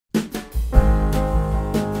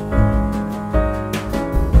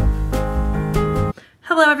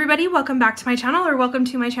Hello everybody, welcome back to my channel, or welcome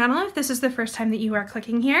to my channel if this is the first time that you are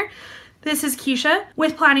clicking here. This is Keisha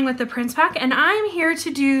with Planning with the Prince Pack, and I'm here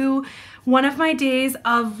to do one of my days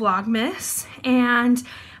of Vlogmas, and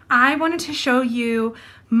I wanted to show you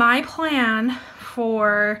my plan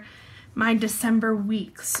for my December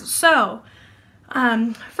weeks. So,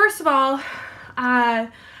 first of all,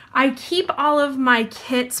 I keep all of my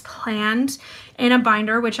kits planned in a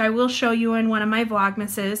binder, which I will show you in one of my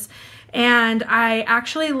Vlogmases. And I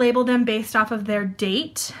actually label them based off of their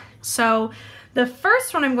date. So the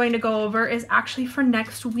first one I'm going to go over is actually for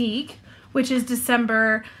next week, which is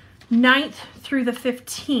December 9th through the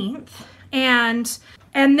 15th. And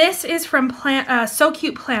this is from So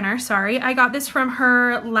Cute Planner, sorry. I got this from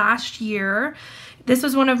her last year. This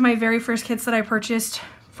was one of my very first kits that I purchased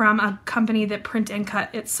from a company that print and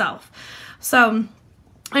cut itself. So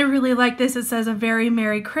I really like this. It says a very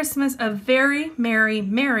Merry Christmas, a very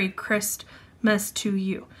Merry Christmas to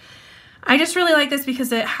you. I just really like this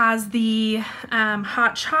because it has the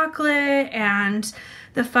hot chocolate and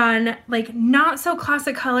the fun, like not so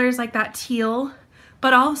classic colors like that teal,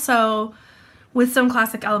 but also with some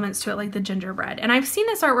classic elements to it like the gingerbread. And I've seen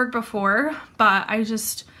this artwork before, but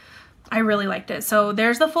I really liked it. So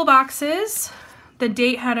there's the full boxes, the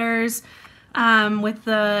date headers, with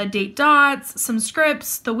the date dots, some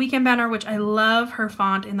scripts, the weekend banner, which I love her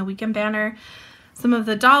font in the weekend banner, some of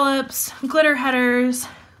the dollops, glitter headers,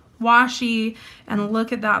 washi, and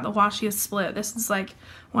look at that, the washi is split. This is like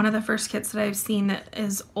one of the first kits that I've seen that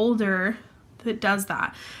is older that does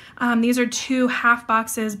that. These are two half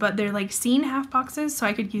boxes, but they're like scene half boxes, so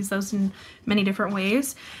I could use those in many different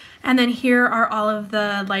ways. And then here are all of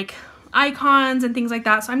the like icons and things like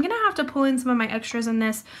that, so I'm gonna have to pull in some of my extras in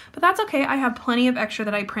this, but that's okay. I have plenty of extra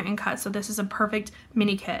that I print and cut, so this is a perfect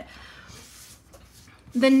mini kit.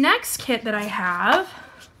 The next kit that I have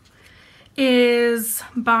is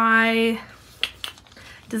by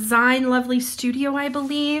Design Lovely Studio, I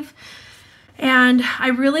believe, and I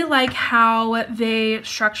really like how they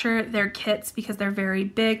structure their kits because they're very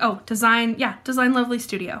big. Oh, Design Lovely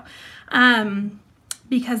Studio.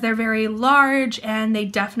 Because they're very large and they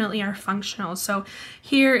definitely are functional. So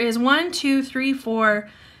here is 1, 2, 3, 4,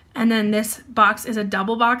 and then this box is a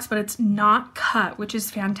double box, but it's not cut, which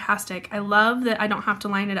is fantastic. I love that I don't have to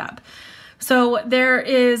line it up. So there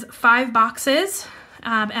is 5 boxes,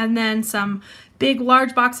 and then some big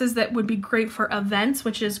large boxes that would be great for events,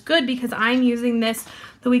 which is good because I'm using this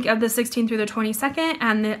the week of the 16th through the 22nd,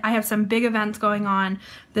 and I have some big events going on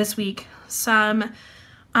this week.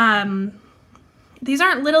 These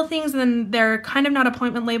aren't little things, and they're kind of not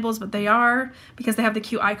appointment labels, but they are because they have the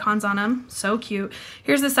cute icons on them. So cute.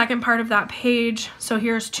 Here's the second part of that page. So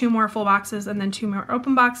here's 2 more full boxes and then 2 more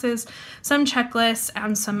open boxes, some checklists,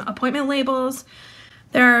 and some appointment labels.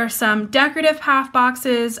 There are some decorative half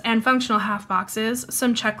boxes and functional half boxes,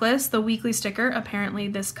 some checklists, the weekly sticker. Apparently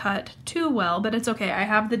this cut too well, but it's okay. I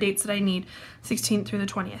have the dates that I need, 16th through the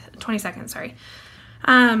 22nd, sorry.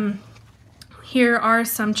 Here are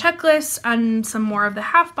some checklists and some more of the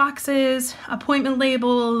half boxes, appointment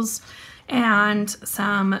labels, and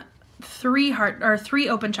some 3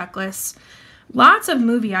 open checklists. Lots of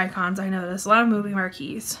movie icons, I noticed, a lot of movie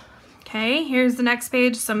marquees. Okay, here's the next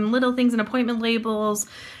page, some little things and appointment labels,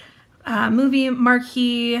 movie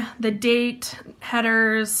marquee, the date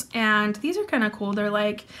headers, and these are kind of cool. They're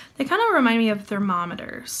like, they kind of remind me of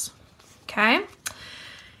thermometers. Okay.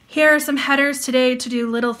 Here are some headers today to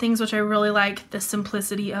do little things, which I really like the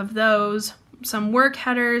simplicity of those. Some work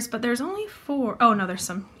headers, but there's only 4. Oh no, there's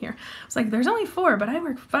some here. I was like, there's only 4, but I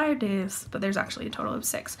work 5 days, but there's actually a total of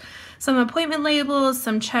 6. Some appointment labels,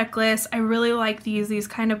 some checklists. I really like these. These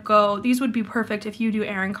kind of go, these would be perfect if you do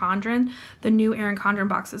Erin Condren. The new Erin Condren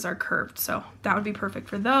boxes are curved, so that would be perfect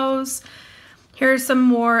for those. Here's some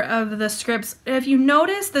more of the scripts. If you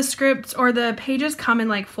notice, the scripts or the pages come in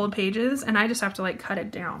like full pages, and I just have to like cut it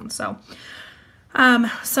down. So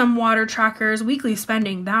some water trackers, weekly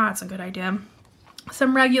spending, that's a good idea.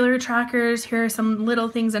 Some regular trackers. Here are some little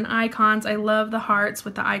things and icons. I love the hearts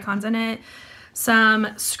with the icons in it. Some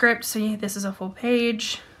scripts. See, this is a full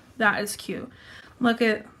page. That is cute. Look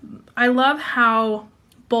at, I love how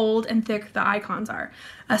bold and thick the icons are.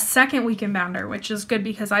 A second weekend banner, which is good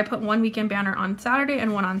because I put 1 weekend banner on Saturday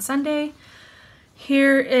and 1 on Sunday.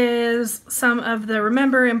 Here is some of the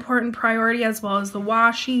Remember Important Priority as well as the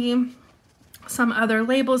washi. Some other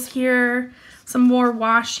labels here. Some more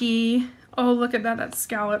washi. Oh, look at that, that's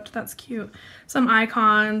scalloped, that's cute. Some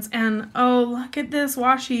icons, and oh, look at this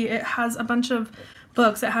washi. It has a bunch of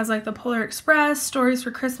books. It has like the Polar Express, Stories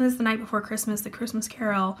for Christmas, The Night Before Christmas, The Christmas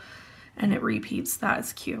Carol, and it repeats. That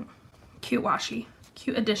is cute. Cute washi.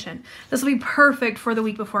 Cute addition. This will be perfect for the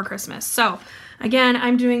week before Christmas. So again,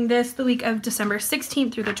 I'm doing this the week of December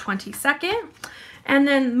 16th through the 22nd. And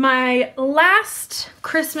then my last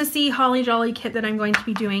Christmassy Holly Jolly kit that I'm going to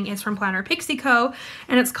be doing is from Planner Pixie Co.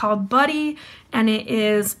 And it's called Buddy. And it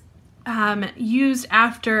is used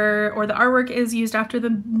after, or the artwork is used after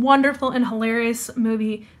the wonderful and hilarious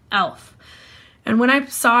movie Elf. And when I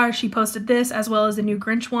saw she posted this as well as the new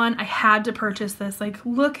Grinch one, I had to purchase this. Like,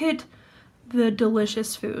 look at the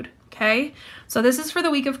delicious food. Okay, so this is for the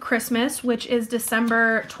week of Christmas, which is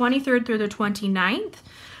December 23rd through the 29th.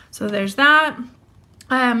 So there's that.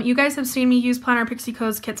 You guys have seen me use Planner Pixie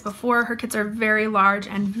Co.'s kits before. Her kits are very large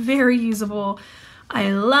and very usable. I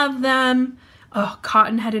love them. Oh,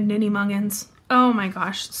 cotton-headed ninny muggins. Oh my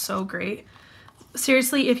gosh, so great.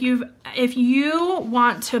 Seriously, if you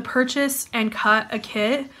want to purchase and cut a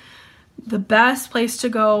kit, the best place to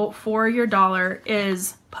go for your dollar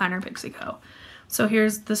is Planner Pixie Co. So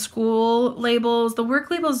here's the school labels. The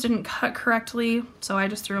work labels didn't cut correctly, so I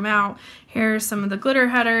just threw them out. Here's some of the glitter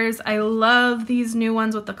headers. I love these new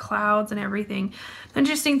ones with the clouds and everything. The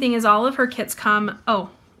interesting thing is all of her kits come,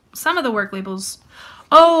 some of the work labels,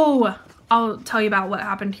 I'll tell you about what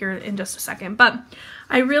happened here in just a second, but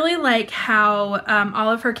I really like how all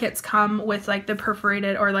of her kits come with like the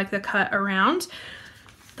perforated or like the cut around.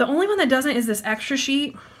 The only one that doesn't is this extra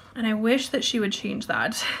sheet, and I wish that she would change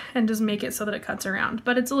that and just make it so that it cuts around,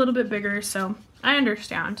 but it's a little bit bigger, so I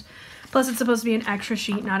understand. Plus it's supposed to be an extra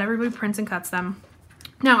sheet. Not everybody prints and cuts them.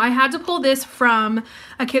 Now, I had to pull this from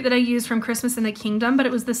a kit that I used from Christmas in the Kingdom, but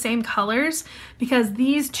it was the same colors because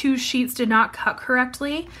these two sheets did not cut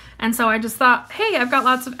correctly. And so I just thought, hey, I've got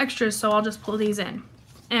lots of extras, so I'll just pull these in.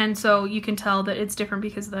 And so you can tell that it's different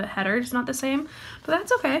because the header is not the same, but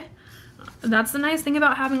that's okay. That's the nice thing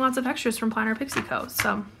about having lots of extras from Planner Pixie Co.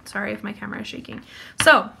 So sorry if my camera is shaking.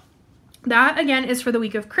 So that again is for the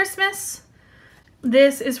week of Christmas.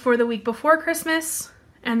 This is for the week before Christmas,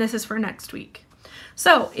 and this is for next week.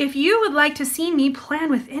 So if you would like to see me plan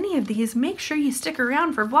with any of these, make sure you stick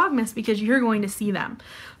around for Vlogmas because you're going to see them.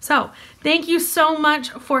 So thank you so much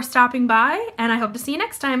for stopping by, and I hope to see you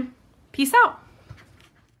next time. Peace out.